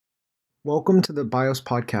Welcome to the BIOS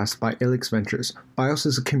podcast by Alix Ventures. BIOS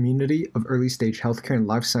is a community of early-stage healthcare and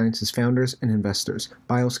life sciences founders and investors.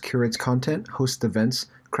 BIOS curates content, hosts events,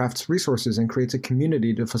 crafts resources, and creates a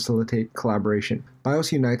community to facilitate collaboration.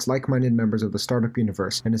 BIOS unites like-minded members of the startup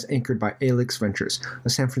universe and is anchored by Alix Ventures, a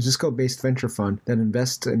San Francisco-based venture fund that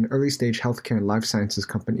invests in early-stage healthcare and life sciences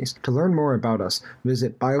companies. To learn more about us,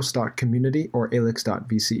 visit bios.community or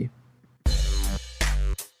alix.vc.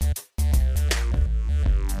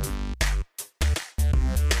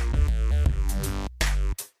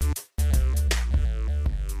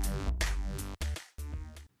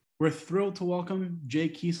 We're thrilled to welcome Jay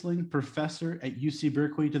Keisling, professor at UC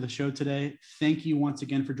Berkeley, to the show today. Thank you once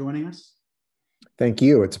again for joining us. Thank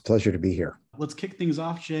you. It's a pleasure to be here. Let's kick things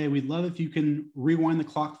off, Jay. We'd love if you can rewind the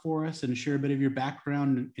clock for us and share a bit of your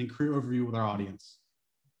background and career overview with our audience.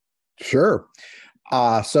 Sure.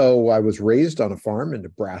 So I was raised on a farm in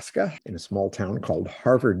Nebraska, in a small town called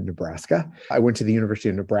Harvard, Nebraska. I went to the University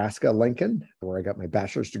of Nebraska, Lincoln, where I got my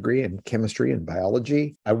bachelor's degree in chemistry and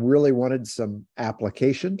biology. I really wanted some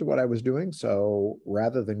application to what I was doing. So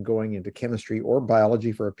rather than going into chemistry or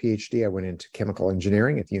biology for a PhD, I went into chemical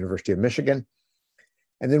engineering at the University of Michigan.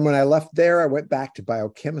 And then when I left there, I went back to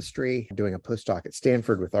biochemistry, doing a postdoc at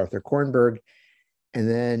Stanford with Arthur Kornberg. And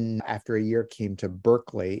then after a year, came to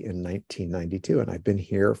Berkeley in 1992, and I've been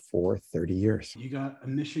here for 30 years. You got a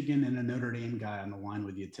Michigan and a Notre Dame guy on the line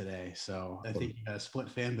with you today, so I think you got a split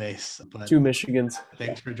fan base. But two Michigans.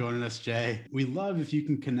 Thanks for joining us, Jay. We love if you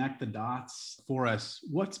can connect the dots for us.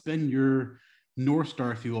 What's been your North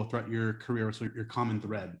Star, if you will, throughout your career, so your common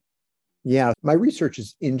thread? Yeah, my research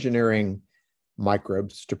is engineering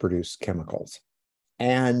microbes to produce chemicals.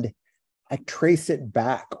 And I trace it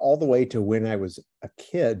back all the way to when I was a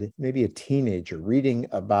kid, maybe a teenager, reading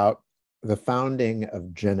about the founding of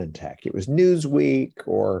Genentech. It was Newsweek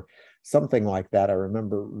or something like that. I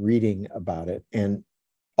remember reading about it and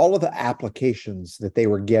all of the applications that they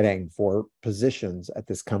were getting for positions at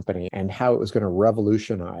this company and how it was going to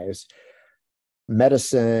revolutionize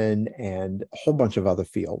medicine and a whole bunch of other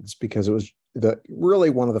fields, because it was really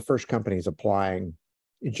one of the first companies applying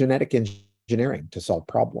genetic engineering to solve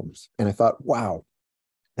problems. And I thought, wow,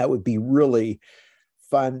 that would be really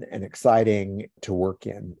fun and exciting to work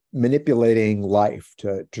in, manipulating life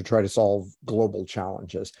to try to solve global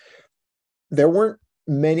challenges. There weren't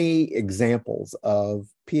many examples of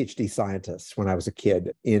PhD scientists when I was a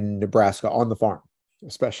kid in Nebraska, on the farm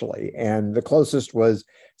especially. And the closest was,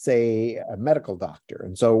 say, a medical doctor.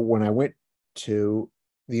 And so when I went to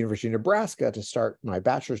the University of Nebraska to start my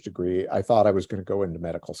bachelor's degree, I thought I was going to go into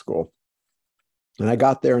medical school. And I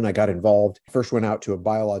got there and I got involved. First went out to a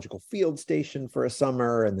biological field station for a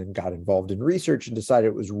summer and then got involved in research and decided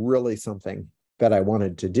it was really something that I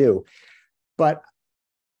wanted to do. But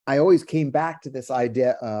I always came back to this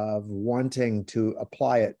idea of wanting to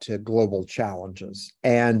apply it to global challenges.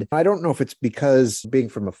 And I don't know if it's because being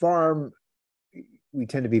from a farm, we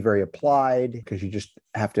tend to be very applied because you just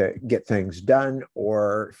have to get things done,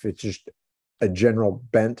 or if it's just a general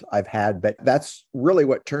bent I've had. But that's really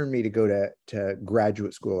what turned me to go to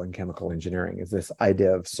graduate school in chemical engineering, is this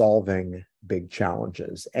idea of solving big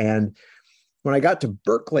challenges. And when I got to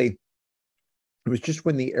Berkeley, it was just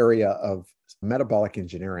when the area of metabolic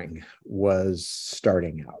engineering was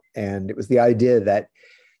starting out. And it was the idea that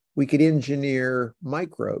we could engineer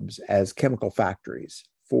microbes as chemical factories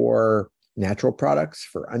for natural products,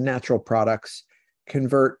 for unnatural products,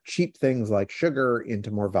 convert cheap things like sugar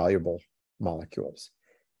into more valuable molecules,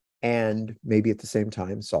 and maybe at the same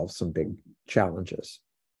time solve some big challenges.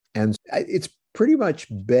 And it's pretty much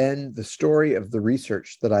been the story of the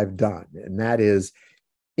research that I've done, and that is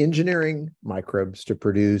engineering microbes to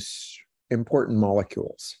produce important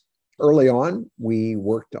molecules. Early on, we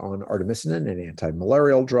worked on artemisinin, an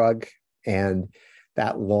anti-malarial drug, and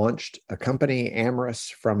that launched a company, Amyris,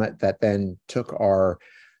 from it, that then took our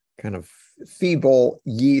kind of feeble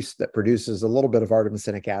yeast that produces a little bit of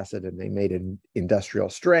artemisinic acid, and they made it industrial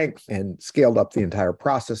strength and scaled up the entire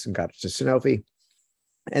process and got it to Sanofi.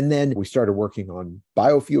 And then we started working on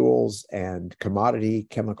biofuels and commodity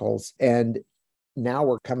chemicals. And now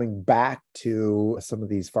we're coming back to some of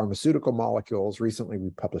these pharmaceutical molecules. Recently,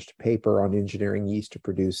 we published a paper on engineering yeast to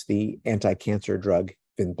produce the anti-cancer drug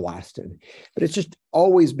vinblastine. But it's just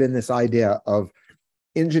always been this idea of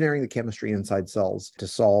engineering the chemistry inside cells to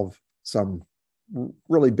solve some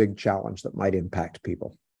really big challenge that might impact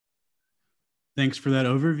people. Thanks for that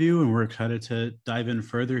overview, and we're excited to dive in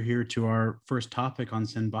further here to our first topic on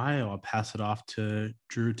SynBio. I'll pass it off to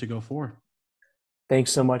Drew to go for.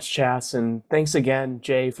 Thanks so much, Chas. And thanks again,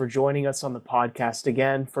 Jay, for joining us on the podcast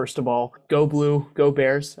again. First of all, go Blue, go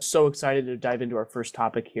Bears. So excited to dive into our first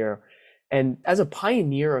topic here. And as a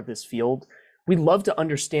pioneer of this field, we'd love to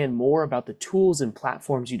understand more about the tools and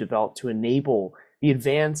platforms you developed to enable the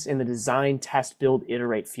advance in the design, test, build,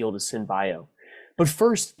 iterate field of synbio. But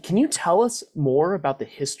first, can you tell us more about the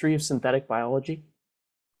history of synthetic biology?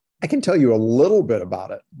 I can tell you a little bit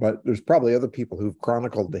about it, but there's probably other people who've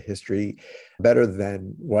chronicled the history better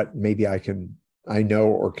than what maybe I know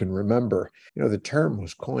or can remember. The term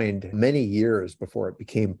was coined many years before it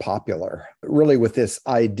became popular, really with this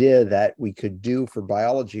idea that we could do for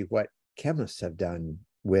biology what chemists have done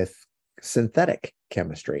with synthetic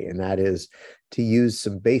chemistry, and that is to use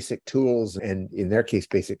some basic tools, and in their case,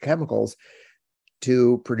 basic chemicals,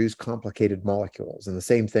 to produce complicated molecules. And the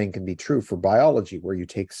same thing can be true for biology, where you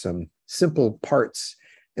take some simple parts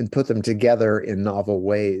and put them together in novel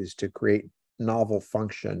ways to create novel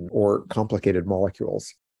function or complicated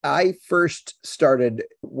molecules. I first started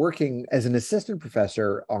working as an assistant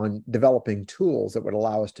professor on developing tools that would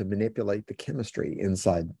allow us to manipulate the chemistry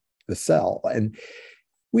inside the cell. And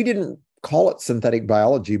we didn't call it synthetic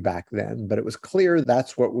biology back then, but it was clear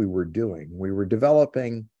that's what we were doing. We were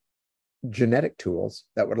developing genetic tools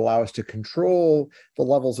that would allow us to control the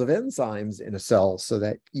levels of enzymes in a cell so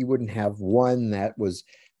that you wouldn't have one that was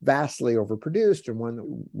vastly overproduced and one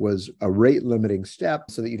that was a rate limiting step,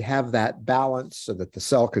 so that you'd have that balance so that the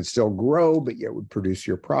cell could still grow, but yet would produce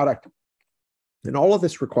your product. And all of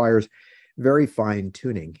this requires very fine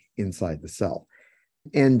tuning inside the cell.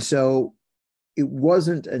 And so it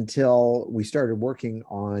wasn't until we started working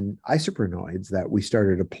on isoprenoids that we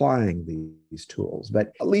started applying these tools.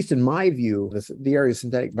 But at least in my view, the area of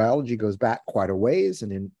synthetic biology goes back quite a ways.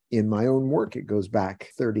 And in my own work, it goes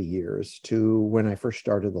back 30 years to when I first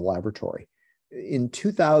started the laboratory. In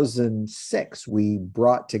 2006, we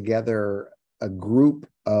brought together a group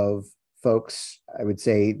of folks, I would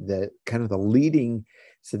say the kind of the leading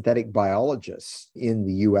synthetic biologists in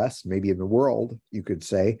the US, maybe in the world, you could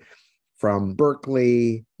say, from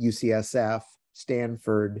Berkeley, UCSF,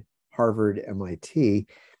 Stanford, Harvard, MIT,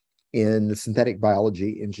 in the Synthetic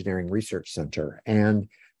Biology Engineering Research Center. And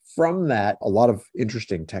from that, a lot of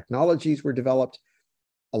interesting technologies were developed.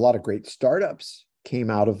 A lot of great startups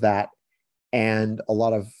came out of that. And a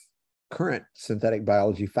lot of current synthetic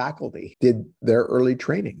biology faculty did their early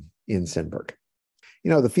training in SynBIRC.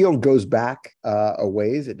 The field goes back a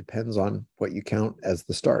ways. It depends on what you count as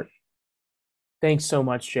the start. Thanks so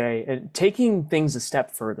much, Jay. And taking things a step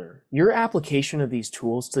further, your application of these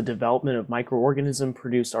tools to the development of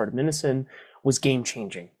microorganism-produced artemisinin was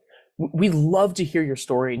game-changing. We'd love to hear your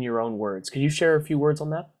story in your own words. Could you share a few words on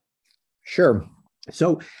that? Sure.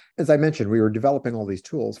 So, as I mentioned, we were developing all these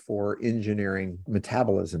tools for engineering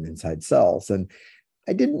metabolism inside cells, and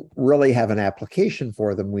I didn't really have an application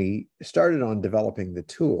for them. We started on developing the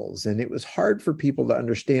tools, and it was hard for people to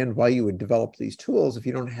understand why you would develop these tools if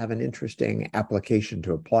you don't have an interesting application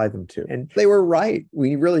to apply them to. And they were right.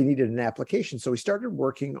 We really needed an application. So we started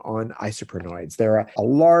working on isoprenoids. They're a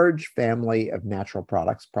large family of natural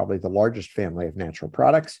products, probably the largest family of natural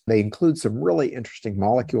products. They include some really interesting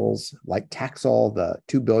molecules like Taxol, the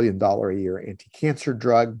 $2 billion a year anti-cancer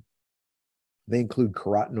drug. They include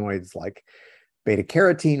carotenoids like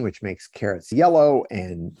beta-carotene, which makes carrots yellow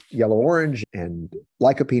and yellow-orange, and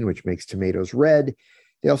lycopene, which makes tomatoes red.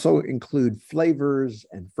 They also include flavors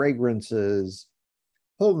and fragrances,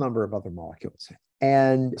 a whole number of other molecules.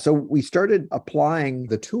 And so we started applying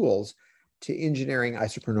the tools to engineering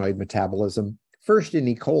isoprenoid metabolism, first in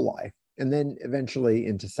E. coli, and then eventually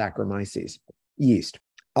into Saccharomyces yeast.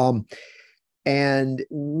 And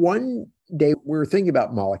one day we were thinking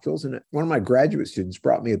about molecules, and one of my graduate students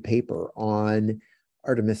brought me a paper on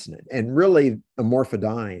artemisinin, and really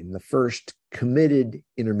amorphidine, the first committed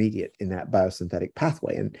intermediate in that biosynthetic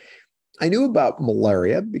pathway. And I knew about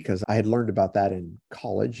malaria because I had learned about that in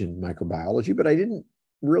college in microbiology, but I didn't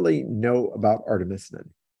really know about artemisinin.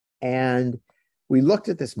 And we looked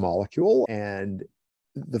at this molecule and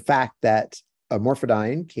the fact that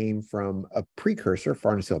amorphidine came from a precursor,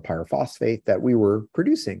 farnesyl pyrophosphate, that we were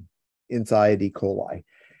producing inside E. coli.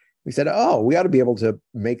 We said, oh, we ought to be able to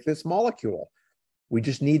make this molecule. We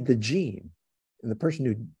just need the gene. And the person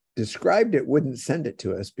who described it wouldn't send it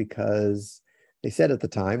to us because they said at the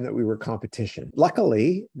time that we were competition.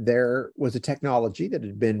 Luckily, there was a technology that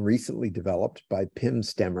had been recently developed by Pim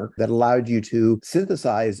Stemmer that allowed you to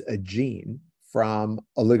synthesize a gene from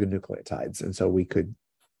oligonucleotides. And so we could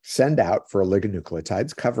send out for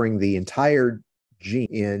oligonucleotides covering the entire gene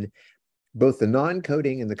in both the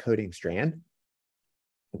non-coding and the coding strand.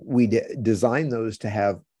 We designed those to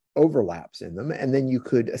have overlaps in them, and then you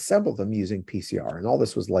could assemble them using PCR. And all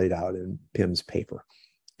this was laid out in Pim's paper.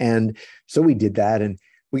 And so we did that, and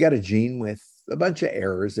we got a gene with a bunch of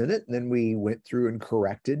errors in it. And then we went through and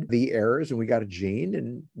corrected the errors, and we got a gene,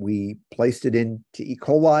 and we placed it into E.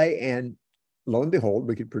 coli, and lo and behold,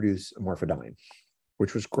 we could produce amorphidine,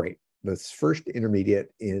 which was great. This first intermediate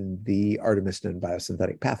in the artemisinin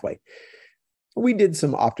biosynthetic pathway. We did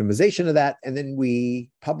some optimization of that, and then we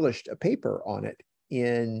published a paper on it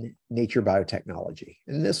in Nature Biotechnology.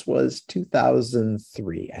 And this was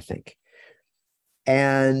 2003, I think.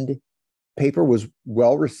 And paper was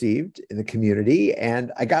well received in the community,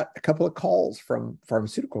 and I got a couple of calls from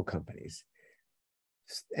pharmaceutical companies.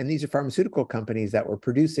 And these are pharmaceutical companies that were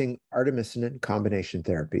producing artemisinin combination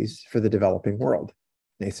therapies for the developing world.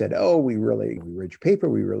 They said, oh, we read your paper.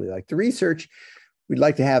 We really like the research. We'd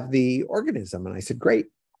like to have the organism. And I said, great,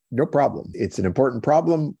 no problem. It's an important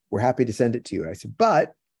problem. We're happy to send it to you. I said,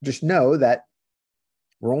 but just know that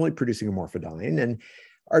we're only producing amorphidine, and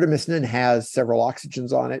artemisinin has several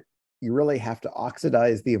oxygens on it. You really have to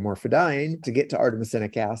oxidize the amorphidine to get to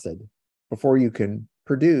artemisinic acid before you can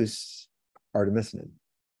produce artemisinin.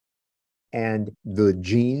 And the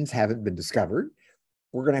genes haven't been discovered.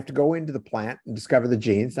 We're going to have to go into the plant and discover the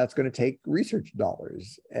genes. That's going to take research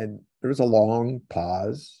dollars. And there was a long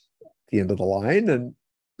pause at the end of the line. And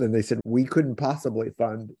then they said, we couldn't possibly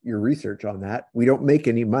fund your research on that. We don't make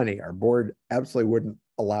any money. Our board absolutely wouldn't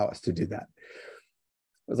allow us to do that.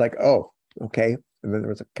 I was like, oh, okay. And then there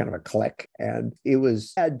was a kind of a click. And it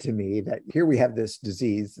was sad to me that here we have this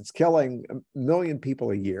disease that's killing 1 million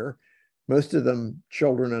people a year, most of them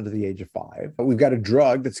children under the age of 5. We've got a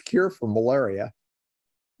drug that's a cure for malaria.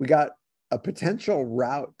 We got a potential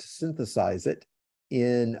route to synthesize it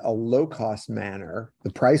in a low-cost manner.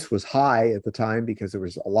 The price was high at the time because there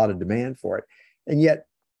was a lot of demand for it. And yet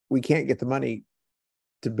we can't get the money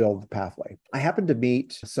to build the pathway. I happened to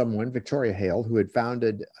meet someone, Victoria Hale, who had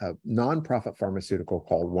founded a nonprofit pharmaceutical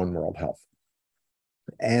called One World Health.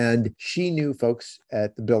 And she knew folks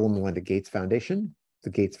at the Bill and Melinda Gates Foundation. The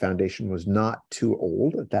Gates Foundation was not too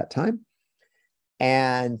old at that time.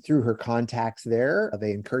 And through her contacts there,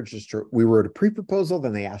 they encouraged us to, we wrote a pre-proposal,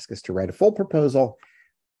 then they asked us to write a full proposal.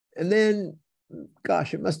 And then,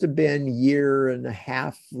 gosh, it must have been 1.5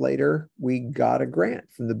 years later, we got a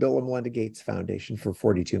grant from the Bill and Melinda Gates Foundation for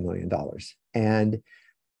 $42 million. And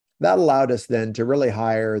that allowed us then to really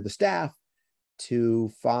hire the staff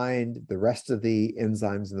to find the rest of the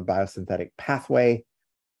enzymes in the biosynthetic pathway.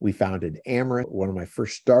 We founded Amyris, one of my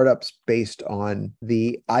first startups, based on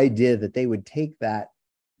the idea that they would take that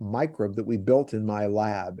microbe that we built in my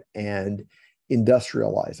lab and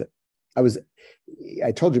industrialize it.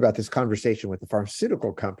 I told you about this conversation with the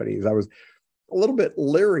pharmaceutical companies. I was a little bit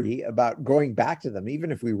leery about going back to them,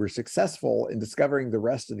 even if we were successful in discovering the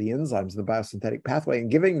rest of the enzymes in the biosynthetic pathway and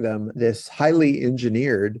giving them this highly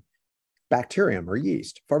engineered bacterium or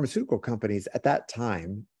yeast. Pharmaceutical companies at that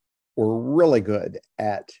time were really good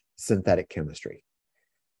at synthetic chemistry.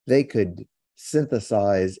 They could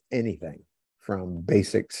synthesize anything from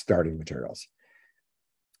basic starting materials.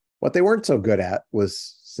 What they weren't so good at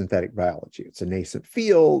was synthetic biology. It's a nascent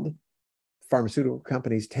field. Pharmaceutical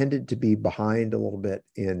companies tended to be behind a little bit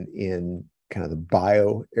in kind of the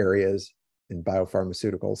bio areas in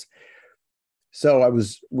biopharmaceuticals. So I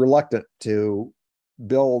was reluctant to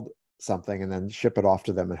build something and then ship it off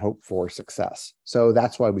to them and hope for success. So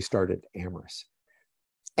that's why we started Amyris.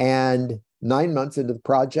 And 9 months into the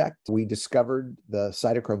project, we discovered the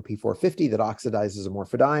cytochrome P450 that oxidizes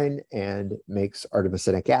amorphidine and makes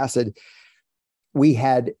artemisinic acid. We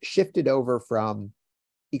had shifted over from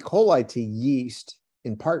E. coli to yeast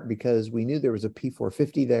in part because we knew there was a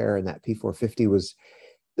P450 there, and that P450 was,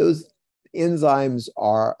 those enzymes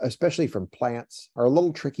are, especially from plants, are a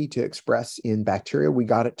little tricky to express in bacteria. We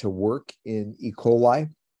got it to work in E. coli,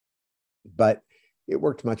 but it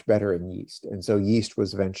worked much better in yeast. And so yeast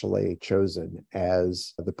was eventually chosen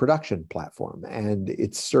as the production platform, and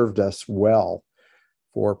it served us well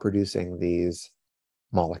for producing these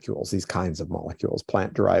molecules, these kinds of molecules,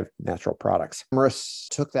 plant-derived natural products. Amyris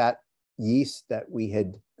took that yeast that we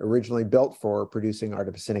had originally built for producing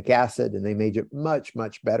artemisinic acid, and they made it much,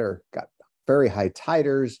 much better, got very high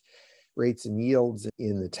titers, rates and yields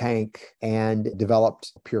in the tank, and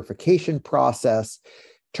developed a purification process.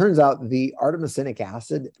 Turns out the artemisinic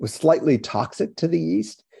acid was slightly toxic to the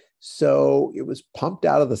yeast, so it was pumped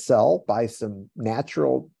out of the cell by some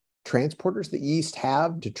natural transporters that yeast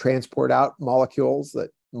have to transport out molecules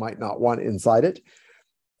that might not want inside it,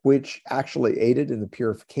 which actually aided in the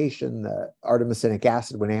purification. The artemisinic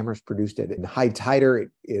acid, when Amyris produced it in high titer,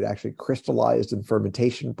 it actually crystallized in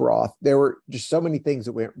fermentation broth. There were just so many things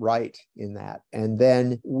that went right in that. And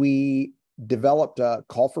then we developed a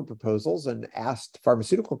call for proposals and asked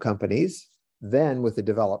pharmaceutical companies then with a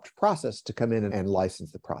developed process to come in and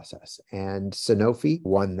license the process. And Sanofi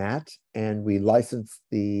won that, and we licensed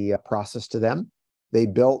the process to them. They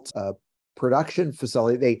built a production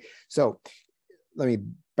facility. So let me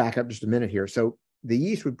back up just a minute here. So the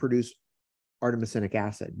yeast would produce artemisinic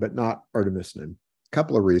acid, but not artemisinin. A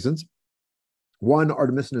couple of reasons. One,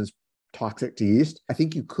 artemisinin is toxic to yeast. I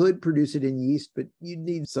think you could produce it in yeast, but you'd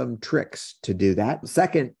need some tricks to do that.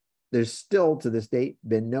 Second, there's still to this date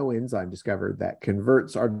been no enzyme discovered that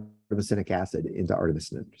converts artemisinic acid into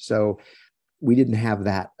artemisinin. So we didn't have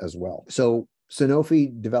that as well. So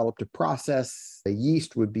Sanofi developed a process. The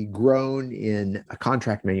yeast would be grown in a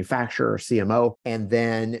contract manufacturer, CMO, and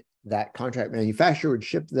then that contract manufacturer would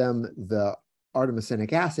ship them the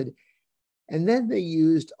artemisinic acid. And then they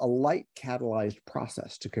used a light catalyzed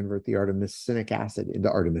process to convert the artemisinic acid into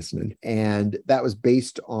artemisinin. And that was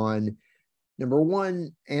based on, number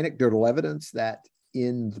one, anecdotal evidence that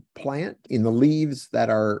in the plant, in the leaves that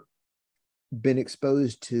are been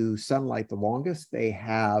exposed to sunlight the longest, they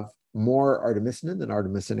have more artemisinin than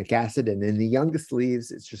artemisinic acid. And in the youngest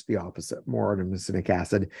leaves, it's just the opposite, more artemisinic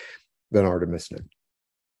acid than artemisinin.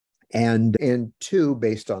 And two,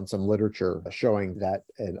 based on some literature showing that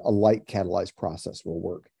a light catalyzed process will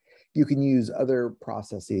work. You can use other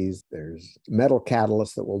processes. There's metal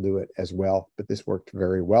catalysts that will do it as well, but this worked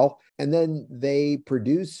very well. And then they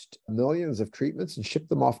produced millions of treatments and shipped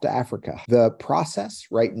them off to Africa. The process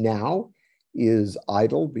right now is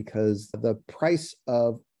idle because the price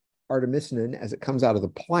of artemisinin as it comes out of the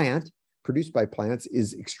plant, produced by plants,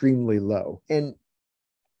 is extremely low. And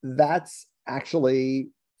that's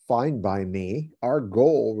actually fine by me. Our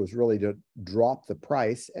goal was really to drop the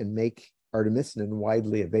price and make artemisinin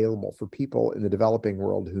widely available for people in the developing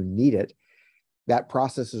world who need it. That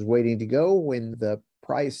process is waiting to go. When the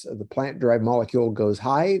price of the plant-derived molecule goes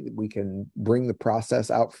high, we can bring the process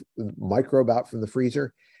out, microbe out from the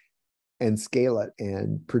freezer, and scale it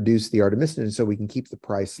and produce the artemisinin so we can keep the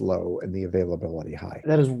price low and the availability high.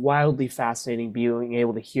 That is wildly fascinating, being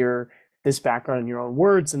able to hear this background in your own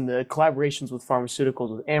words and the collaborations with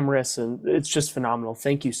pharmaceuticals with Amyris, and it's just phenomenal.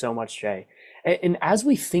 Thank you so much, Jay. And as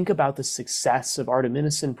we think about the success of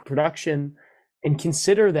artemisinin production and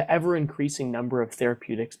consider the ever-increasing number of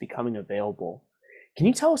therapeutics becoming available, can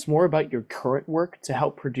you tell us more about your current work to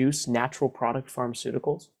help produce natural product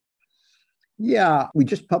pharmaceuticals? Yeah, we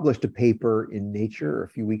just published a paper in Nature a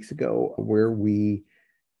few weeks ago where we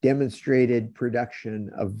demonstrated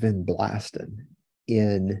production of vinblastine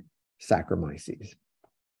in Saccharomyces.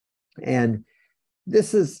 And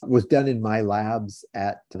this was done in my labs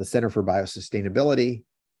at the Center for Biosustainability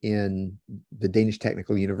in the Danish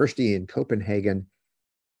Technical University in Copenhagen.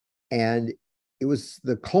 And it was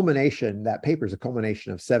the culmination, that paper is a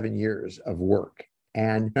culmination of 7 years of work.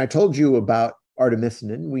 And I told you about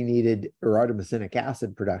artemisinin, or artemisinic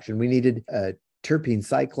acid production, we needed a terpene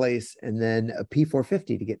cyclase and then a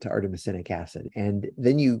P450 to get to artemisinic acid. And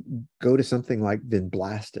then you go to something like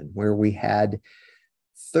vinblastine, where we had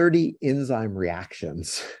 30 enzyme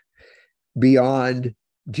reactions beyond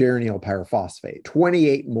geranyl pyrophosphate,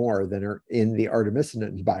 28 more than are in the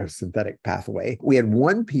artemisinin biosynthetic pathway. We had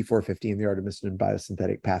one P450 in the artemisinin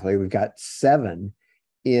biosynthetic pathway. We've got 7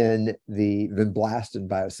 in the vinblastine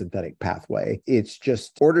biosynthetic pathway. It's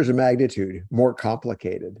just orders of magnitude more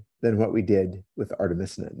complicated than what we did with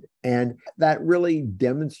artemisinin. And that really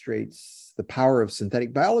demonstrates the power of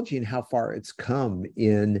synthetic biology and how far it's come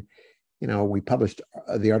in, we published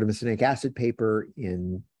the artemisinic acid paper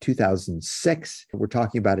in 2006. We're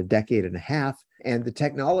talking about a decade and a half, and the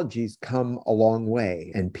technology's come a long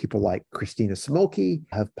way. And people like Christina Smolke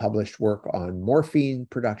have published work on morphine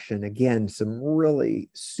production. Again, some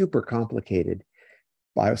really super complicated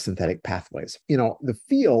biosynthetic pathways. The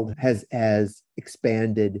field has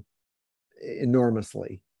expanded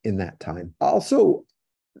enormously in that time. Also,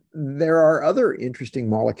 there are other interesting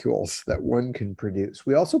molecules that one can produce.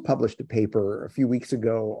 We also published a paper a few weeks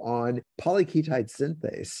ago on polyketide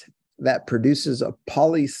synthase that produces a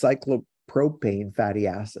polycyclopropane fatty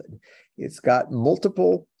acid. It's got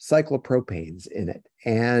multiple cyclopropanes in it,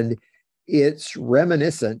 and it's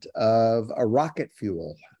reminiscent of a rocket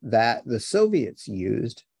fuel that the Soviets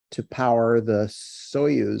used to power the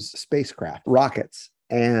Soyuz spacecraft rockets.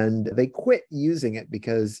 And they quit using it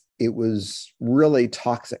because it was really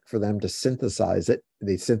toxic for them to synthesize it.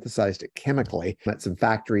 They synthesized it chemically at some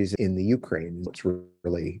factories in the Ukraine. It's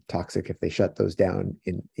really toxic if they shut those down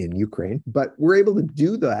in Ukraine. But we're able to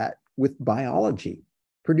do that with biology,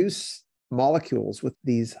 produce molecules with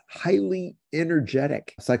these highly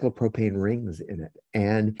energetic cyclopropane rings in it.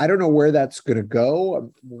 And I don't know where that's going to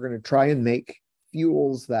go. We're going to try and make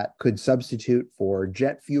fuels that could substitute for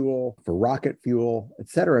jet fuel, for rocket fuel, et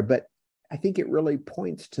cetera. But I think it really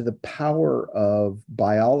points to the power of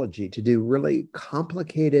biology to do really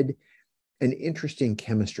complicated and interesting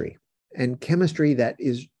chemistry, and chemistry that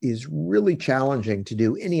is really challenging to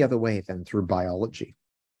do any other way than through biology.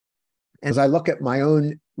 As I look at my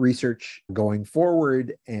own research going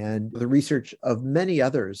forward and the research of many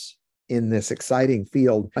others in this exciting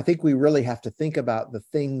field, I think we really have to think about the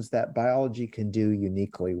things that biology can do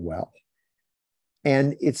uniquely well.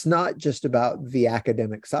 And it's not just about the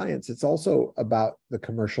academic science, it's also about the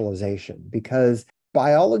commercialization, because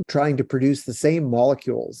biology trying to produce the same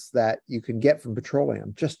molecules that you can get from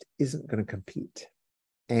petroleum just isn't going to compete.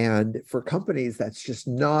 And for companies, that's just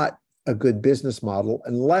not a good business model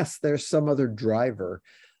unless there's some other driver,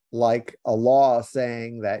 like a law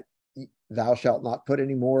saying that thou shalt not put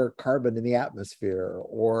any more carbon in the atmosphere,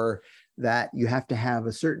 or that you have to have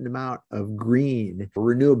a certain amount of green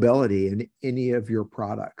renewability in any of your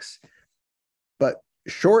products. But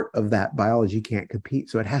short of that, biology can't compete.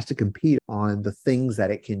 So it has to compete on the things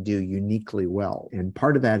that it can do uniquely well. And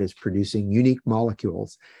part of that is producing unique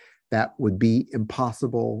molecules that would be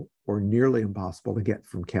impossible or nearly impossible to get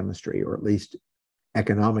from chemistry, or at least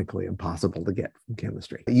economically impossible to get from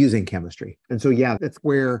chemistry, using chemistry. And so, yeah, that's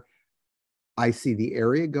where I see the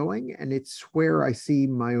area going, and it's where I see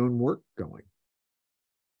my own work going.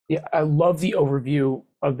 Yeah, I love the overview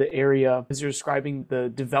of the area as you're describing the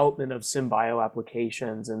development of SynBio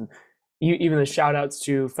applications, and even the shout outs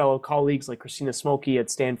to fellow colleagues like Christina Smolke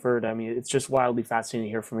at Stanford. I mean, it's just wildly fascinating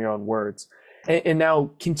to hear from your own words. And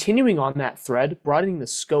now continuing on that thread, broadening the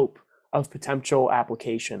scope of potential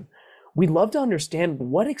application, we'd love to understand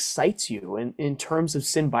what excites you in terms of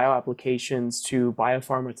SynBio applications to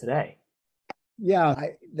biopharma today. Yeah,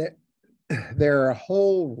 there are a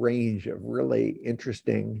whole range of really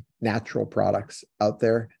interesting natural products out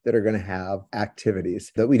there that are going to have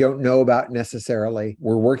activities that we don't know about necessarily.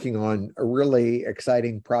 We're working on a really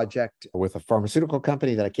exciting project with a pharmaceutical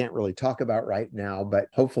company that I can't really talk about right now, but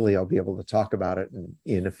hopefully I'll be able to talk about it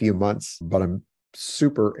in a few months. But I'm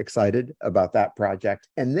super excited about that project.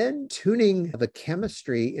 And then tuning the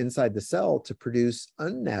chemistry inside the cell to produce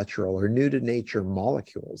unnatural or new to nature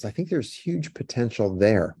molecules. I think there's huge potential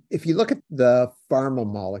there. If you look at the pharma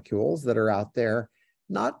molecules that are out there,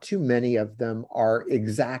 not too many of them are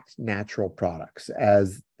exact natural products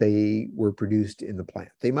as they were produced in the plant.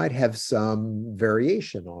 They might have some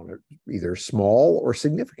variation on it, either small or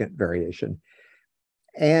significant variation.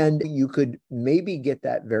 And you could maybe get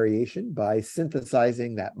that variation by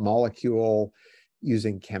synthesizing that molecule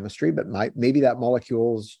using chemistry, but maybe that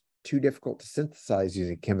molecule is too difficult to synthesize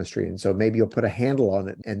using chemistry. And so maybe you'll put a handle on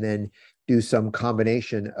it and then do some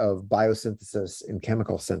combination of biosynthesis and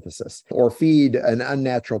chemical synthesis, or feed an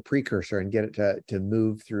unnatural precursor and get it to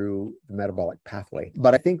move through the metabolic pathway.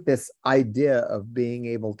 But I think this idea of being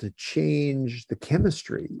able to change the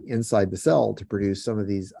chemistry inside the cell to produce some of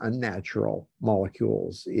these unnatural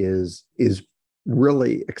molecules is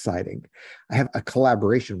really exciting. I have a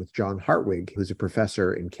collaboration with John Hartwig, who's a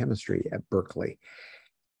professor in chemistry at Berkeley.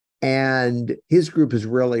 And his group has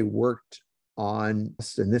really worked on,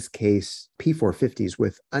 in this case, P450s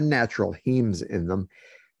with unnatural hemes in them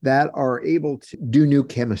that are able to do new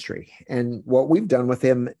chemistry. And what we've done with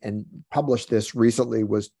him and published this recently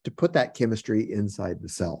was to put that chemistry inside the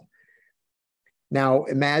cell. Now,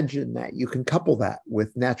 imagine that you can couple that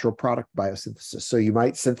with natural product biosynthesis. So you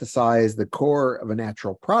might synthesize the core of a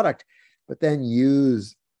natural product, but then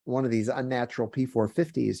use one of these unnatural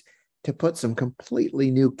P450s to put some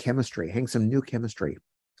completely new chemistry, hang some new chemistry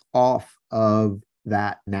off of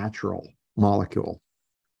that natural molecule.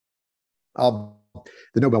 The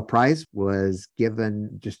Nobel Prize was given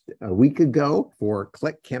just a week ago for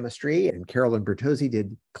click chemistry, and Carolyn Bertozzi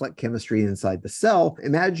did click chemistry inside the cell.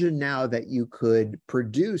 Imagine now that you could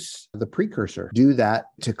produce the precursor, do that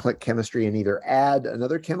to click chemistry, and either add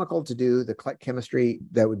another chemical to do the click chemistry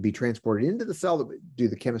that would be transported into the cell that would do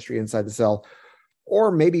the chemistry inside the cell,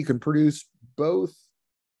 or maybe you can produce both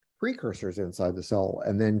precursors inside the cell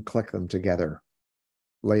and then click them together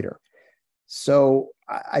later. So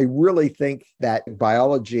I really think that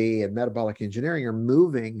biology and metabolic engineering are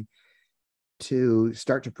moving to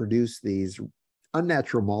start to produce these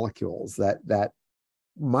unnatural molecules that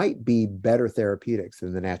might be better therapeutics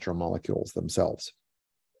than the natural molecules themselves.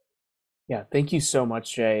 Yeah, thank you so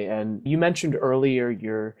much, Jay. And you mentioned earlier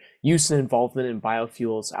your use and involvement in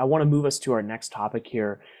biofuels. I want to move us to our next topic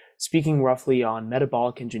here, speaking roughly on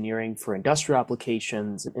metabolic engineering for industrial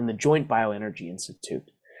applications in the Joint Bioenergy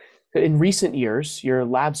Institute. In recent years, your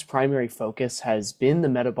lab's primary focus has been the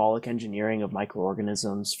metabolic engineering of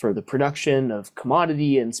microorganisms for the production of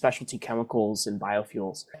commodity and specialty chemicals and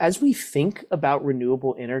biofuels. As we think about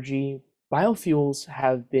renewable energy, biofuels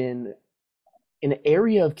have been an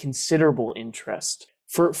area of considerable interest.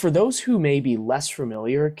 For those who may be less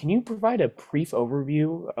familiar, can you provide a brief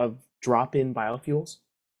overview of drop-in biofuels?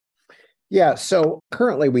 Yeah, so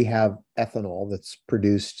currently we have ethanol that's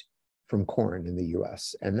produced from corn in the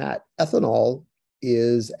US, and that ethanol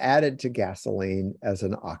is added to gasoline as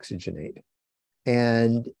an oxygenate.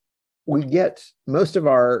 And we get most of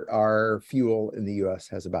our fuel in the US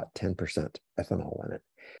has about 10% ethanol in it.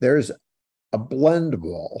 There's a blend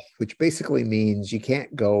wall, which basically means you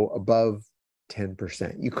can't go above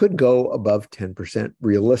 10%. You could go above 10%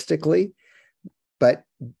 realistically, but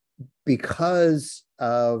because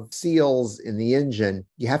of seals in the engine,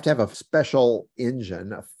 you have to have a special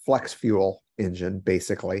engine, a flex fuel engine,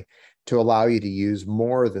 basically, to allow you to use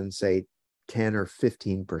more than, say, 10 or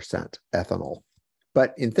 15% ethanol.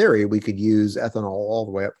 But in theory, we could use ethanol all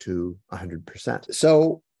the way up to 100%.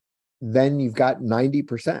 So then you've got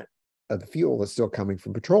 90% of the fuel that's still coming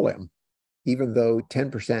from petroleum, even though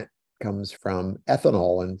 10% comes from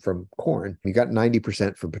ethanol and from corn. You got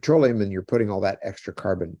 90% from petroleum, and you're putting all that extra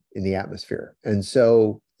carbon in the atmosphere. And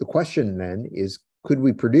so the question then is, could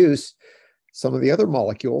we produce some of the other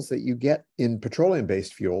molecules that you get in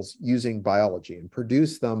petroleum-based fuels using biology and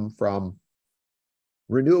produce them from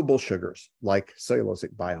renewable sugars like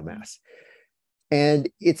cellulosic biomass? And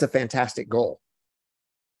it's a fantastic goal,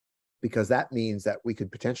 because that means that we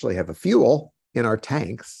could potentially have a fuel in our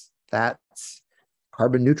tanks that's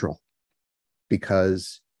carbon neutral,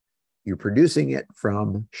 because you're producing it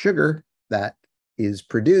from sugar that is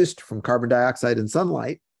produced from carbon dioxide and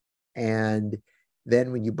sunlight. And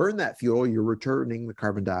then when you burn that fuel, you're returning the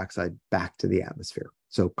carbon dioxide back to the atmosphere.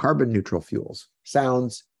 So carbon neutral fuels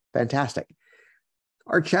sounds fantastic.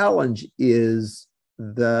 Our challenge is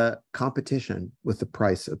the competition with the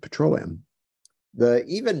price of petroleum.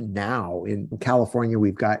 Even now in California,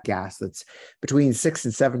 we've got gas that's between $6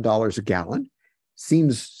 and $7 a gallon.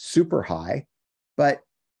 Seems super high, but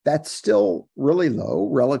that's still really low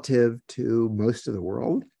relative to most of the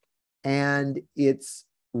world. And it's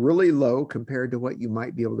really low compared to what you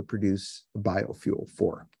might be able to produce a biofuel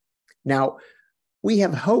for. Now, we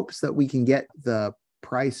have hopes that we can get the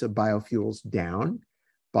price of biofuels down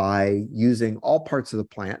by using all parts of the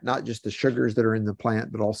plant, not just the sugars that are in the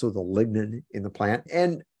plant, but also the lignin in the plant.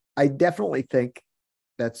 And I definitely think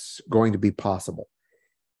that's going to be possible.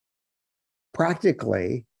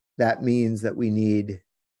 Practically, that means that we need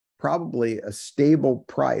probably a stable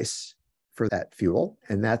price for that fuel.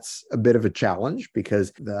 And that's a bit of a challenge,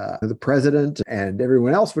 because the president and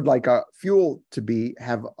everyone else would like a fuel to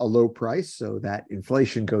have a low price so that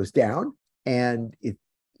inflation goes down.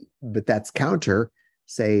 But that's counter,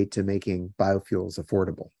 say, to making biofuels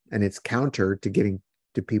affordable. And it's counter to getting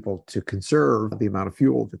to people to conserve the amount of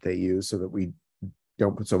fuel that they use so that we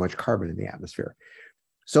don't put so much carbon in the atmosphere.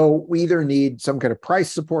 So we either need some kind of price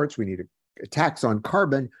supports, we need a tax on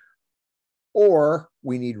carbon, or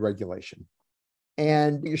we need regulation.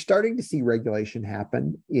 And you're starting to see regulation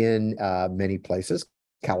happen in many places.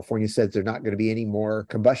 California says there are not going to be any more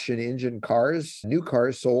combustion engine cars, new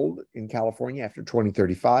cars sold in California after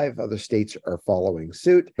 2035. Other states are following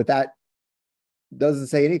suit, but that doesn't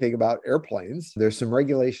say anything about airplanes. There's some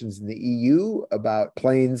regulations in the EU about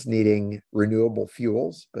planes needing renewable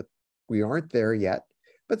fuels, but we aren't there yet.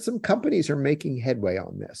 But some companies are making headway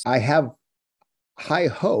on this. I have high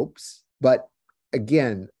hopes, but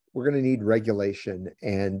again, we're going to need regulation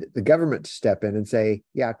and the government to step in and say,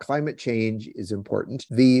 yeah, climate change is important.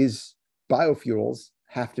 These biofuels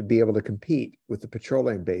have to be able to compete with the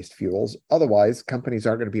petroleum-based fuels. Otherwise, companies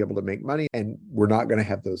aren't going to be able to make money, and we're not going to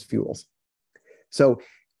have those fuels. So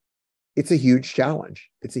it's a huge challenge.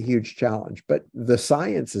 It's a huge challenge, but the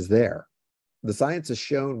science is there. The science has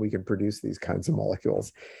shown we can produce these kinds of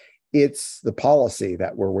molecules. It's the policy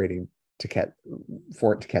that we're waiting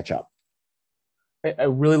for it to catch up. I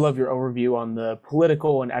really love your overview on the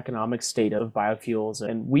political and economic state of biofuels.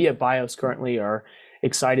 And we at BIOS currently are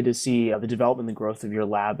excited to see the development and growth of your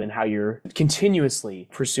lab and how you're continuously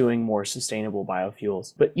pursuing more sustainable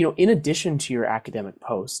biofuels. But, in addition to your academic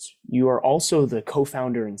post, you are also the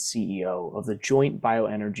co-founder and CEO of the Joint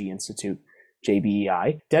Bioenergy Institute,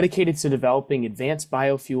 JBEI, dedicated to developing advanced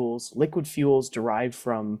biofuels, liquid fuels derived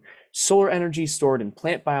from solar energy stored in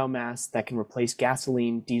plant biomass that can replace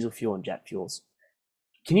gasoline, diesel fuel, and jet fuels.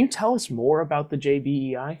 Can you tell us more about the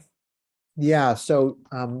JBEI? Yeah, so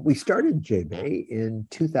we started JBEI in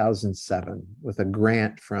 2007 with a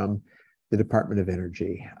grant from the Department of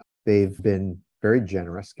Energy. They've been very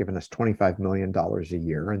generous, giving us $25 million a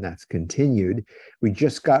year, and that's continued. We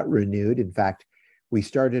just got renewed. In fact, we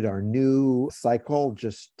started our new cycle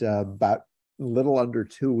just about a little under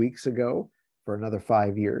 2 weeks ago for another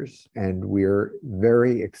 5 years, and we're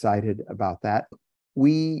very excited about that.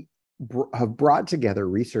 We have brought together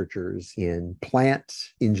researchers in plant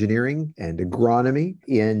engineering and agronomy,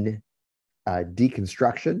 in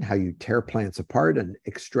deconstruction, how you tear plants apart and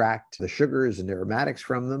extract the sugars and aromatics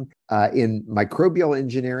from them, in microbial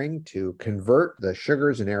engineering to convert the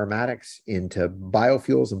sugars and aromatics into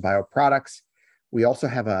biofuels and bioproducts. We also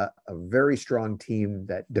have a very strong team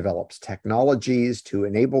that develops technologies to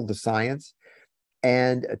enable the science,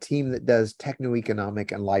 and a team that does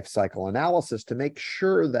techno-economic and life cycle analysis to make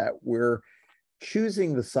sure that we're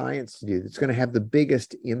choosing the science to do that's going to have the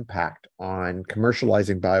biggest impact on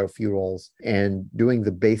commercializing biofuels and doing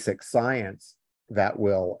the basic science that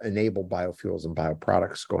will enable biofuels and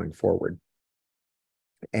bioproducts going forward.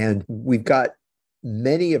 And we've got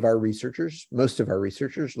many of our researchers, most of our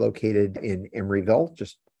researchers, located in Emeryville,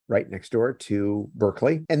 just right next door to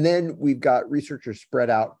Berkeley. And then we've got researchers spread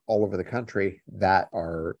out all over the country that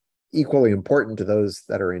are equally important to those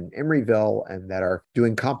that are in Emeryville and that are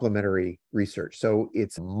doing complementary research. So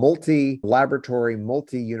it's multi-laboratory,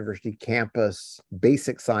 multi-university campus,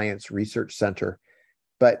 basic science research center,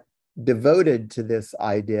 but devoted to this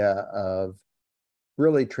idea of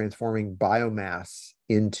really transforming biomass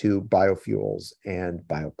into biofuels and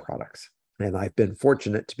bioproducts. And I've been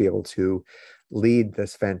fortunate to be able to lead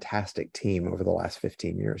this fantastic team over the last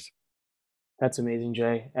 15 years. That's amazing,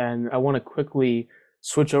 Jay. And I want to quickly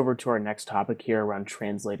switch over to our next topic here around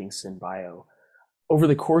translating SynBio. Over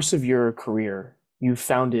the course of your career, you've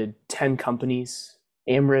founded 10 companies,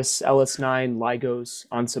 Amyris, LS9, Lygos,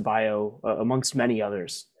 OnsaBio, amongst many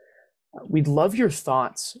others. We'd love your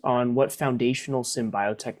thoughts on what foundational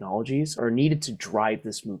SynBio technologies are needed to drive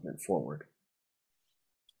this movement forward.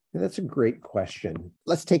 That's a great question.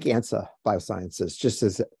 Let's take ANSA Biosciences just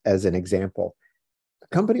as an example. The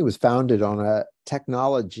company was founded on a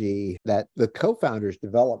technology that the co-founders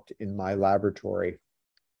developed in my laboratory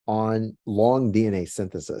on long DNA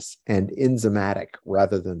synthesis and enzymatic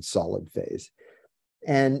rather than solid phase.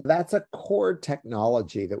 And that's a core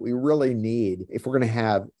technology that we really need if we're going to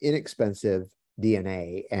have inexpensive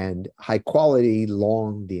DNA and high quality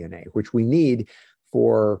long DNA, which we need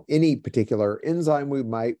for any particular enzyme we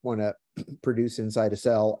might want to produce inside a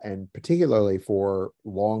cell, and particularly for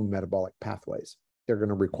long metabolic pathways. They're going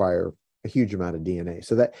to require a huge amount of DNA.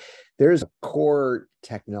 So that there's a core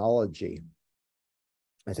technology,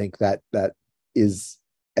 I think, that is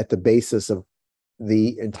at the basis of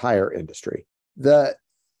the entire industry. The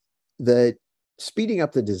speeding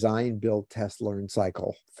up the design, build, test, learn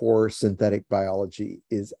cycle for synthetic biology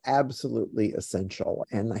is absolutely essential.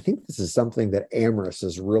 And I think this is something that Amyris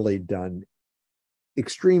has really done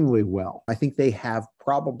extremely well. I think they have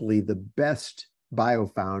probably the best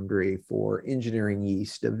biofoundry for engineering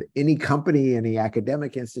yeast of any company, any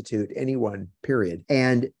academic institute, anyone, period.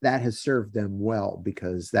 And that has served them well,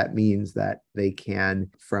 because that means that they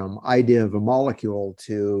can, from idea of a molecule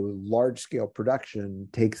to large-scale production,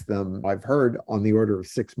 takes them, I've heard, on the order of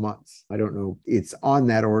 6 months. I don't know, it's on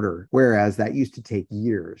that order, whereas that used to take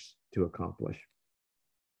years to accomplish.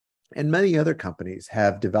 And many other companies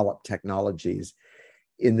have developed technologies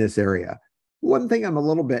in this area. One thing I'm a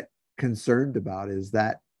little bit concerned about is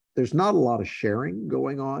that there's not a lot of sharing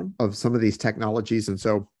going on of some of these technologies. And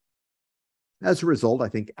so as a result, I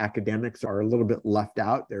think academics are a little bit left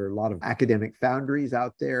out. There are a lot of academic foundries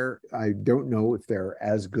out there. I don't know if they're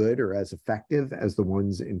as good or as effective as the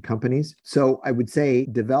ones in companies. So I would say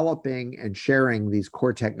developing and sharing these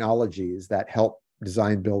core technologies that help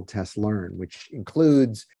design, build, test, learn, which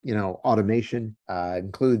includes, automation,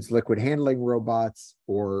 includes liquid handling robots,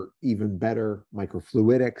 or even better,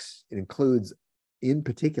 microfluidics. It includes, in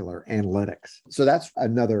particular, analytics. So that's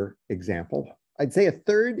another example. I'd say a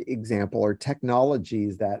third example are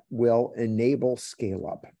technologies that will enable scale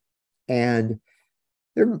up. And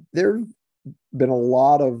there have been a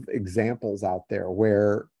lot of examples out there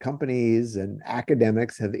where companies and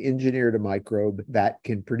academics have engineered a microbe that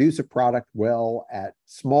can produce a product well at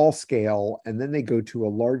small scale, and then they go to a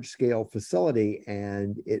large scale facility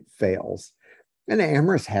and it fails. And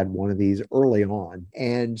Amyris had one of these early on.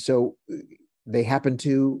 And so they happen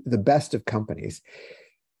to the best of companies.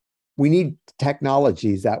 We need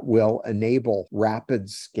technologies that will enable rapid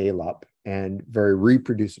scale up and very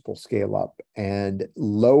reproducible scale up and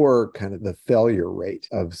lower kind of the failure rate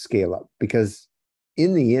of scale up, because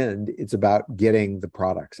in the end, it's about getting the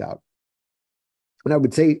products out. And I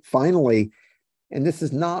would say, finally, And this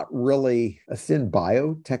is not really a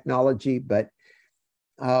SynBio technology, but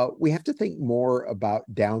we have to think more about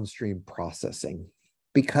downstream processing,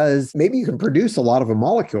 because maybe you can produce a lot of a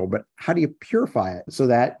molecule, but how do you purify it so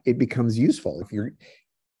that it becomes useful? If you're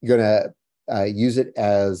going to use it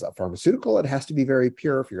as a pharmaceutical, it has to be very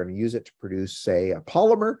pure. If you're going to use it to produce, say, a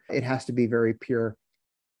polymer, it has to be very pure.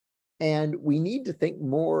 And we need to think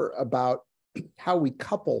more about how we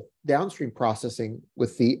couple downstream processing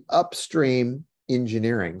with the upstream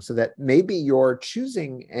engineering, so that maybe you're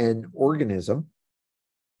choosing an organism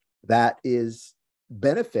that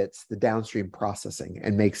benefits the downstream processing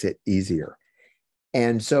and makes it easier.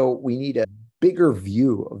 And so we need a bigger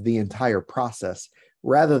view of the entire process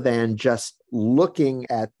rather than just looking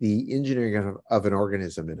at the engineering of an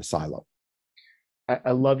organism in a silo.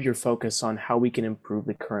 I love your focus on how we can improve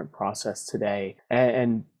the current process today.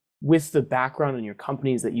 And with the background in your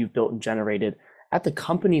companies that you've built and generated, at the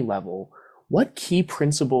company level, what key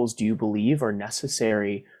principles do you believe are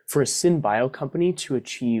necessary for a SynBio company to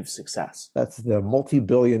achieve success? That's the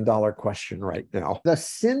multi-billion-dollar question right now. The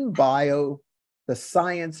SynBio, the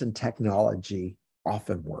science and technology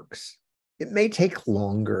often works. It may take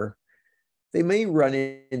longer. They may run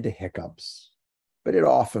into hiccups, but it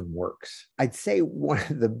often works. I'd say one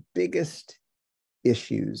of the biggest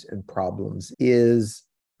issues and problems is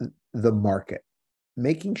the market,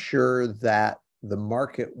 making sure that the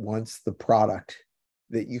market wants the product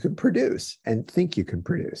that you can produce and think you can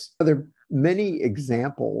produce. There are many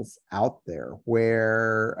examples out there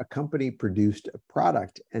where a company produced a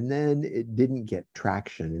product and then it didn't get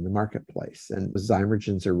traction in the marketplace. And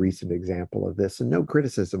Zymergen's a recent example of this, and no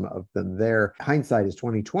criticism of them there. Hindsight is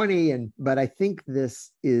 2020, but I think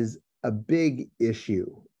this is a big issue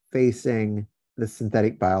facing the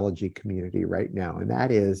synthetic biology community right now, and that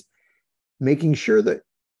is making sure that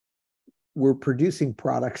we're producing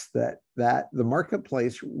products that the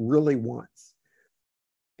marketplace really wants,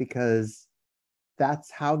 because that's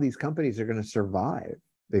how these companies are going to survive.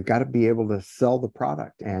 They've got to be able to sell the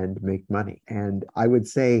product and make money. And I would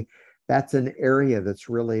say that's an area that's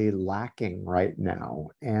really lacking right now.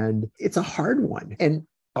 And it's a hard one. And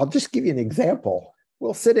I'll just give you an example.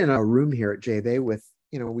 We'll sit in a room here at J-Bay with,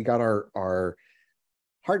 we got our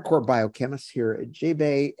hardcore biochemists here at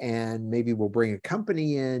J-Bay, and maybe we'll bring a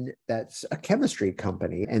company in that's a chemistry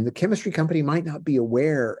company, and the chemistry company might not be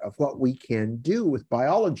aware of what we can do with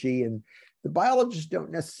biology, and the biologists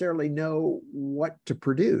don't necessarily know what to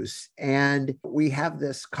produce. And we have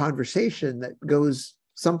this conversation that goes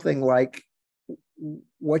something like,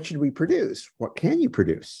 what should we produce? What can you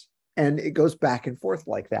produce? And it goes back and forth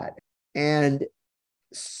like that. And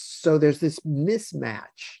so there's this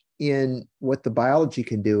mismatch in what the biology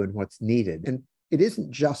can do and what's needed. And it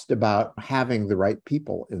isn't just about having the right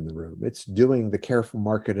people in the room. It's doing the careful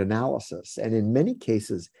market analysis. And in many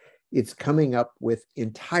cases, it's coming up with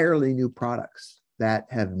entirely new products that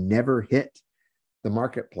have never hit the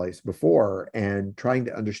marketplace before and trying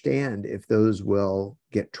to understand if those will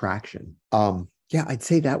get traction. I'd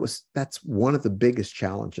say that's one of the biggest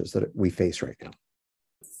challenges that we face right now.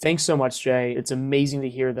 Thanks so much, Jay. It's amazing to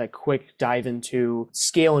hear that quick dive into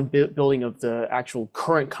scale and building of the actual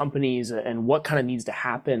current companies and what kind of needs to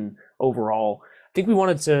happen overall. I think we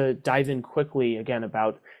wanted to dive in quickly again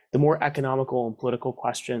about the more economical and political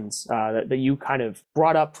questions that you kind of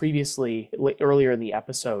brought up previously earlier in the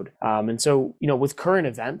episode. And so, with current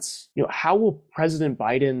events, how will President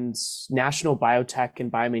Biden's National Biotech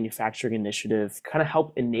and Biomanufacturing Initiative kind of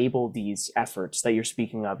help enable these efforts that you're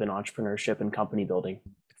speaking of in entrepreneurship and company building?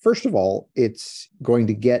 First of all, it's going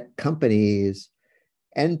to get companies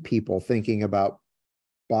and people thinking about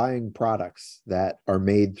buying products that are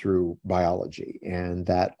made through biology and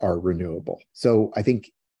that are renewable. So I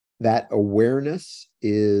think that awareness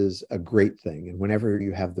is a great thing. And whenever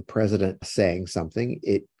you have the president saying something,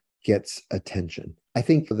 it gets attention. I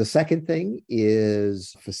think the second thing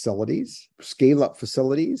is facilities. Scale-up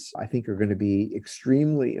facilities, I think, are going to be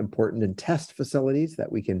extremely important, and test facilities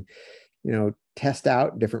that we can test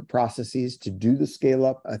out different processes to do the scale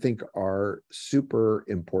up, I think, are super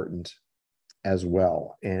important as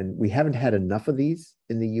well. And we haven't had enough of these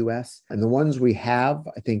in the US. And the ones we have,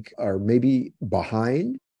 I think, are maybe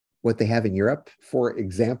behind what they have in Europe. For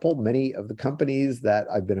example, many of the companies that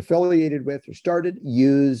I've been affiliated with or started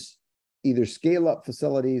use either scale up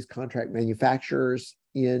facilities, contract manufacturers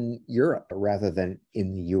in Europe rather than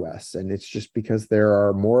in the US. And it's just because there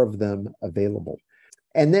are more of them available.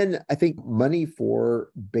 And then I think money for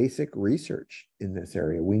basic research in this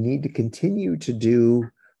area. We need to continue to do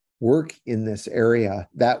work in this area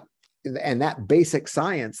and that basic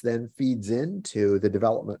science then feeds into the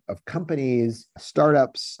development of companies,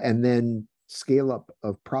 startups, and then scale up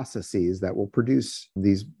of processes that will produce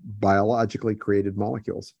these biologically created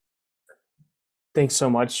molecules. Thanks so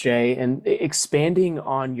much, Jay. And expanding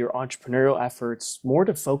on your entrepreneurial efforts, more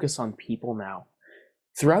to focus on people now.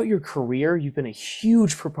 Throughout your career, you've been a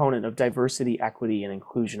huge proponent of diversity, equity, and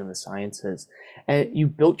inclusion in the sciences. And you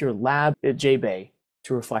built your lab at J-Bay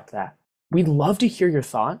to reflect that. We'd love to hear your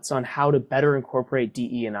thoughts on how to better incorporate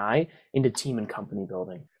DE&I into team and company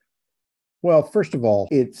building. Well, first of all,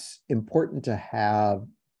 it's important to have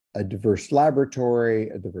a diverse laboratory,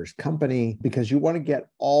 a diverse company, because you want to get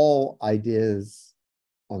all ideas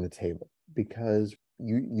on the table, because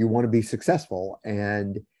you want to be successful.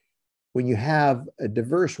 And when you have a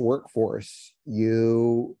diverse workforce,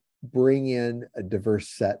 you bring in a diverse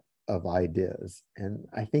set of ideas. And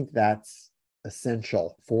I think that's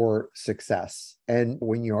essential for success. And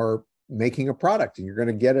when you're making a product and you're going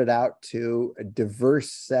to get it out to a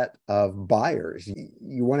diverse set of buyers,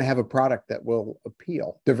 you want to have a product that will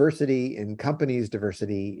appeal. Diversity in companies,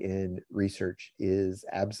 diversity in research is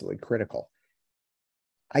absolutely critical.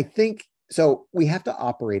 I think so. We have to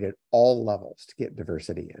operate at all levels to get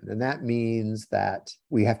diversity in. And that means that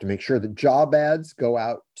we have to make sure that job ads go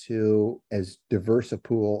out to as diverse a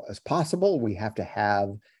pool as possible. We have to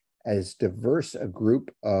have as diverse a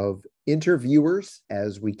group of interviewers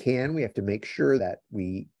as we can. We have to make sure that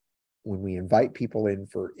when we invite people in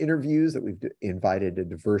for interviews, that we've invited a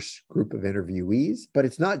diverse group of interviewees. But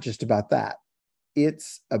it's not just about that.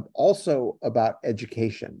 It's also about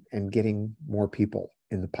education and getting more people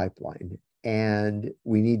in the pipeline. And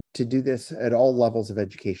we need to do this at all levels of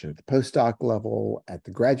education, at the postdoc level, at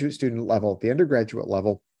the graduate student level, at the undergraduate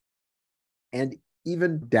level, and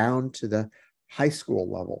even down to the high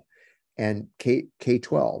school level and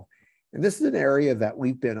K-12. And this is an area that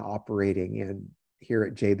we've been operating in here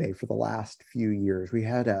at J-Bay for the last few years. We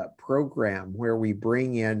had a program where we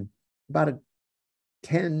bring in about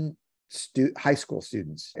 10 high school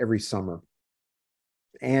students every summer.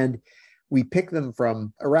 And we pick them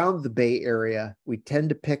from around the Bay Area. We tend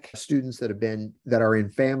to pick students that are in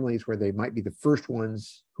families where they might be the first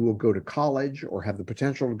ones who will go to college or have the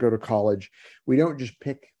potential to go to college. We don't just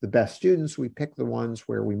pick the best students, we pick the ones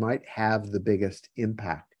where we might have the biggest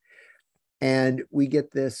impact. And we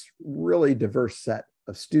get this really diverse set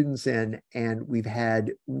of students in, and we've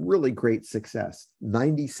had really great success.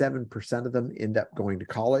 97% of them end up going to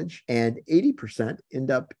college, and 80% end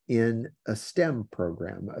up in a STEM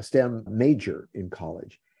program, a STEM major in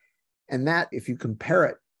college. And that, if you compare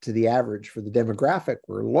it to the average for the demographic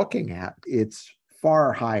we're looking at, it's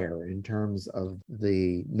far higher in terms of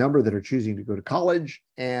the number that are choosing to go to college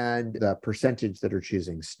and the percentage that are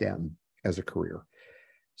choosing STEM as a career.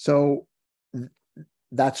 So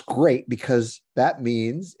that's great, because that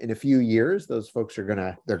means in a few years, those folks they're going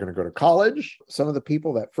to go to college. Some of the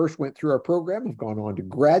people that first went through our program have gone on to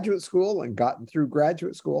graduate school and gotten through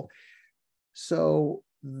graduate school. So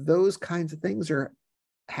those kinds of things are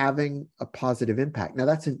having a positive impact. Now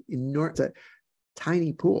that's it's a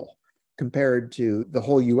tiny pool compared to the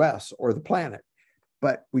whole US or the planet,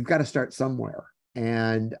 but we've got to start somewhere.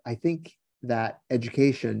 And I think that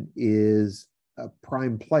education is a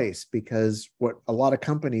prime place, because what a lot of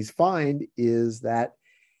companies find is that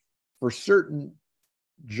for certain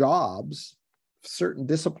jobs, certain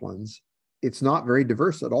disciplines, it's not very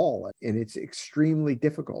diverse at all. And it's extremely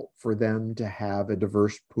difficult for them to have a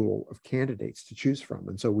diverse pool of candidates to choose from.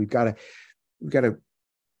 And so we've got to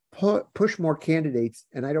push more candidates,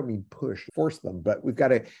 and I don't mean force them, but we've got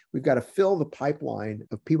to fill the pipeline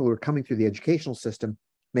of people who are coming through the educational system,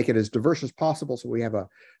 make it as diverse as possible, so we have a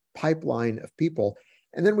pipeline of people.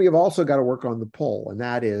 And then we have also got to work on the pull, and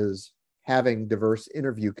that is having diverse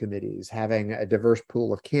interview committees, having a diverse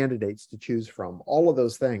pool of candidates to choose from, all of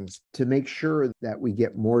those things to make sure that we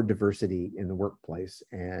get more diversity in the workplace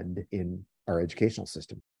and in our educational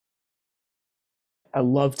system. I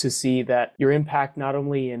love to see that your impact, not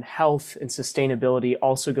only in health and sustainability,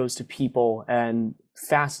 also goes to people, and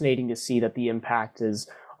fascinating to see that the impact has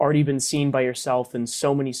already been seen by yourself and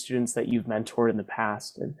so many students that you've mentored in the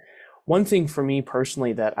past. And one thing for me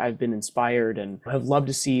personally that I've been inspired and have loved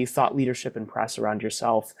to see thought leadership and press around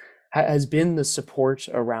yourself has been the support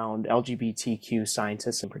around LGBTQ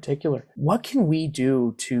scientists in particular. What can we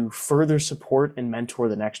do to further support and mentor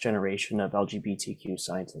the next generation of LGBTQ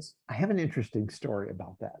scientists? I have an interesting story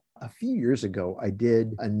about that. A few years ago, I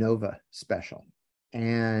did a NOVA special,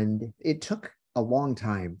 and it took a long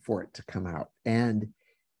time for it to come out. And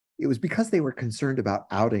it was because they were concerned about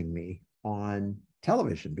outing me on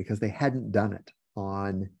television, because they hadn't done it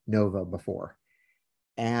on NOVA before.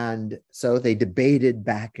 And so they debated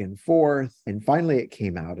back and forth, and finally it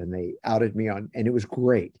came out and they outed me and it was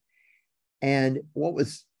great. And what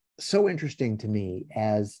was so interesting to me,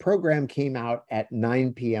 as program came out at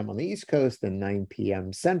 9 p.m. on the East Coast, then 9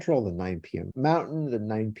 p.m. Central, then 9 p.m. Mountain, then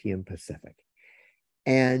 9 p.m. Pacific.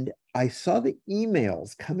 And I saw the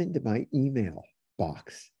emails come into my email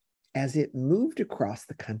box as it moved across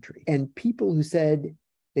the country. And people who said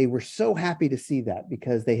they were so happy to see that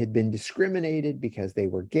because they had been discriminated because they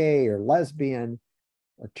were gay or lesbian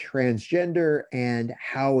or transgender, and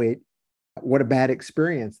what a bad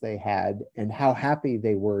experience they had and how happy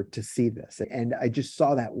they were to see this. And I just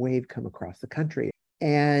saw that wave come across the country.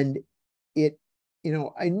 And it,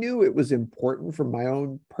 I knew it was important from my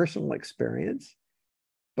own personal experience,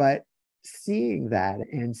 but seeing that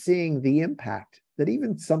and seeing the impact that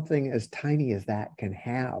even something as tiny as that can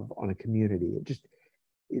have on a community,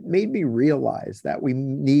 it made me realize that we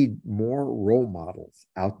need more role models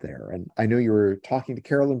out there. And I know you were talking to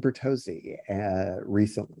Carolyn Bertozzi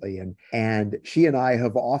recently, and she and I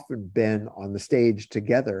have often been on the stage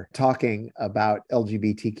together talking about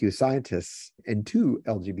LGBTQ scientists and two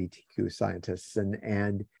LGBTQ scientists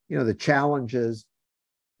and the challenges,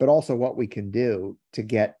 but also what we can do to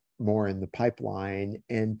get more in the pipeline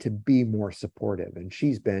and to be more supportive. And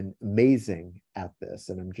she's been amazing at this.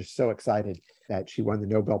 And I'm just so excited that she won the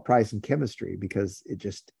Nobel Prize in Chemistry, because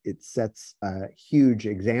it sets a huge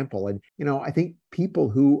example. And, I think people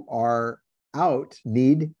who are out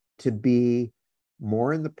need to be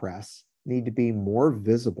more in the press, need to be more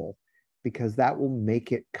visible, because that will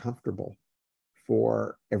make it comfortable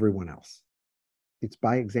for everyone else. It's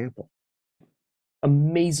by example.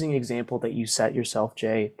 Amazing example that you set yourself,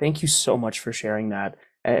 Jay. Thank you so much for sharing that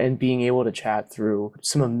and being able to chat through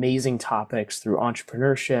some amazing topics through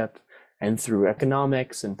entrepreneurship and through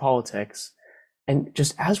economics and politics. And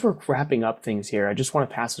just as we're wrapping up things here, I just want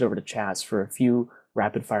to pass it over to Chaz for a few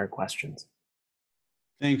rapid fire questions.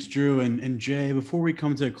 Thanks, Drew. And Jay, before we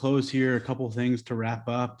come to a close here, a couple of things to wrap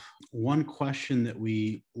up. One question that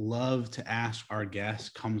we love to ask our guests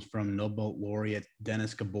comes from Nobel laureate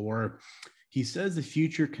Denis Gabor. He says the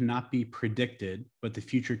future cannot be predicted, but the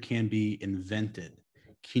future can be invented.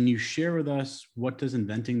 Can you share with us, what does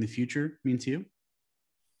inventing the future mean to you?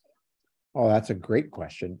 Oh, that's a great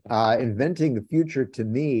question. Inventing the future to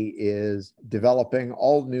me is developing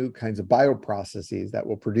all new kinds of bioprocesses that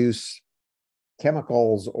will produce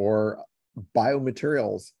chemicals or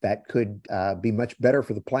biomaterials that could be much better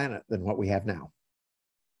for the planet than what we have now.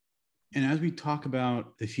 And as we talk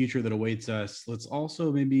about the future that awaits us, let's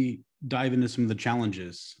also maybe dive into some of the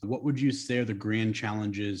challenges. What would you say are the grand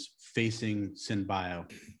challenges facing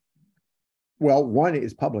SynBio? Well, one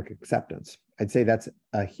is public acceptance. I'd say that's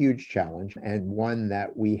a huge challenge, and one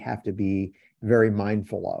that we have to be very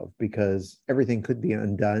mindful of, because everything could be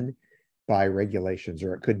undone by regulations,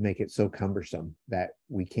 or it could make it so cumbersome that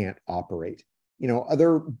we can't operate.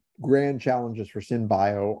 Other grand challenges for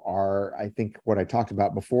SynBio are, I think, what I talked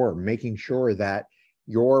about before, making sure that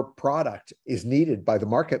your product is needed by the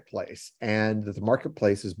marketplace and that the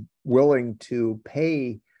marketplace is willing to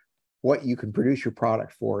pay what you can produce your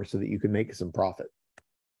product for so that you can make some profit.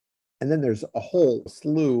 And then there's a whole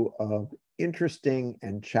slew of interesting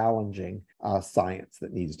and challenging science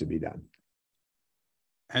that needs to be done.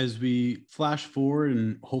 As we flash forward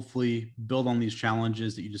and hopefully build on these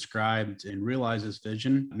challenges that you described and realize this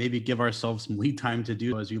vision, maybe give ourselves some lead time to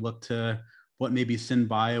do as we look to what maybe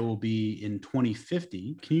SynBio will be in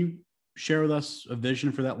 2050. Can you share with us a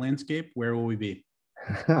vision for that landscape? Where will we be?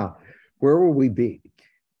 Where will we be?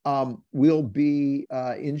 We'll be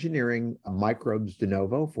engineering microbes de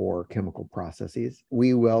novo for chemical processes.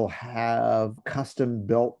 We will have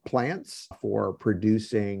custom-built plants for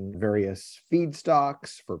producing various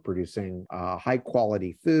feedstocks, for producing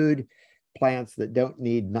high-quality food, plants that don't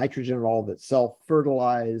need nitrogen at all, that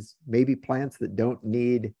self-fertilize, maybe plants that don't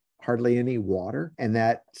need hardly any water, and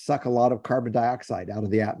that suck a lot of carbon dioxide out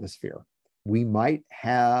of the atmosphere. We might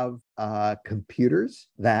have computers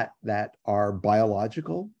that are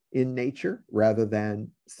biological in nature rather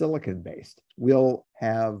than silicon-based. We'll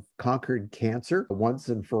have conquered cancer once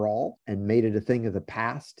and for all and made it a thing of the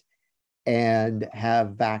past, and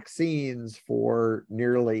have vaccines for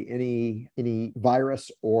nearly any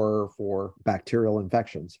virus or for bacterial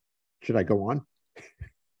infections. Should I go on?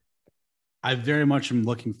 I very much am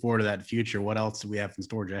looking forward to that future. What else do we have in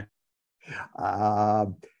store, Jay?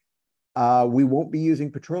 We won't be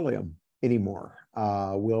using petroleum anymore.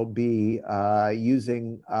 We'll be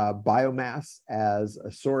using biomass as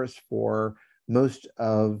a source for most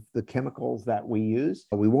of the chemicals that we use.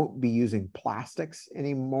 We won't be using plastics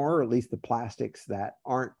anymore, or at least the plastics that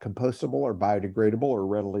aren't compostable or biodegradable or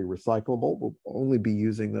readily recyclable. We'll only be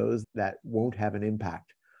using those that won't have an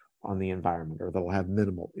impact on the environment, or that'll have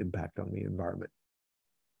minimal impact on the environment.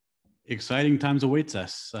 Exciting times awaits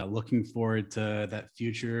us. Looking forward to that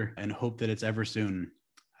future and hope that it's ever soon.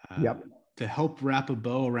 Yep. To help wrap a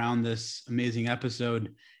bow around this amazing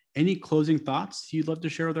episode, any closing thoughts you'd love to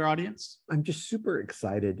share with our audience? I'm just super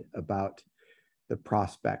excited about the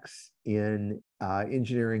prospects in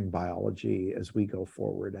engineering biology as we go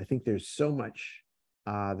forward. I think there's so much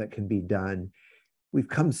that can be done. We've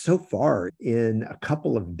come so far in a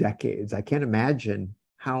couple of decades. I can't imagine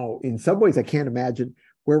how, in some ways, I can't imagine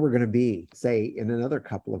where we're going to be, say, in another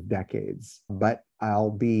couple of decades. But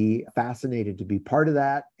I'll be fascinated to be part of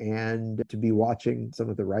that and to be watching some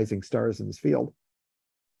of the rising stars in this field.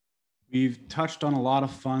 We've touched on a lot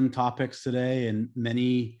of fun topics today and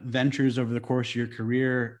many ventures over the course of your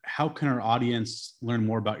career. How can our audience learn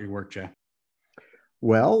more about your work, Jay?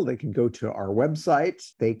 Well, they can go to our website.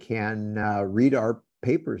 They can read our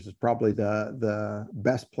papers. Is probably the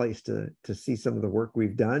best place to see some of the work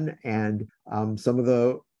we've done, and some of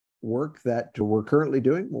the work that we're currently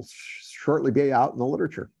doing will shortly be out in the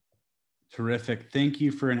literature. Terrific. Thank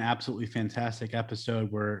you for an absolutely fantastic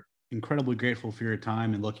episode. We're incredibly grateful for your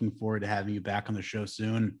time and looking forward to having you back on the show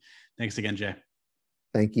soon. Thanks again, Jay.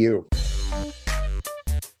 Thank you.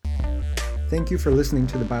 Thank you for listening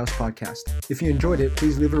to the BIOS podcast. If you enjoyed it,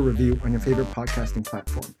 please leave a review on your favorite podcasting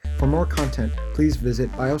platform. For more content, please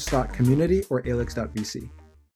visit bios.community or alix.vc.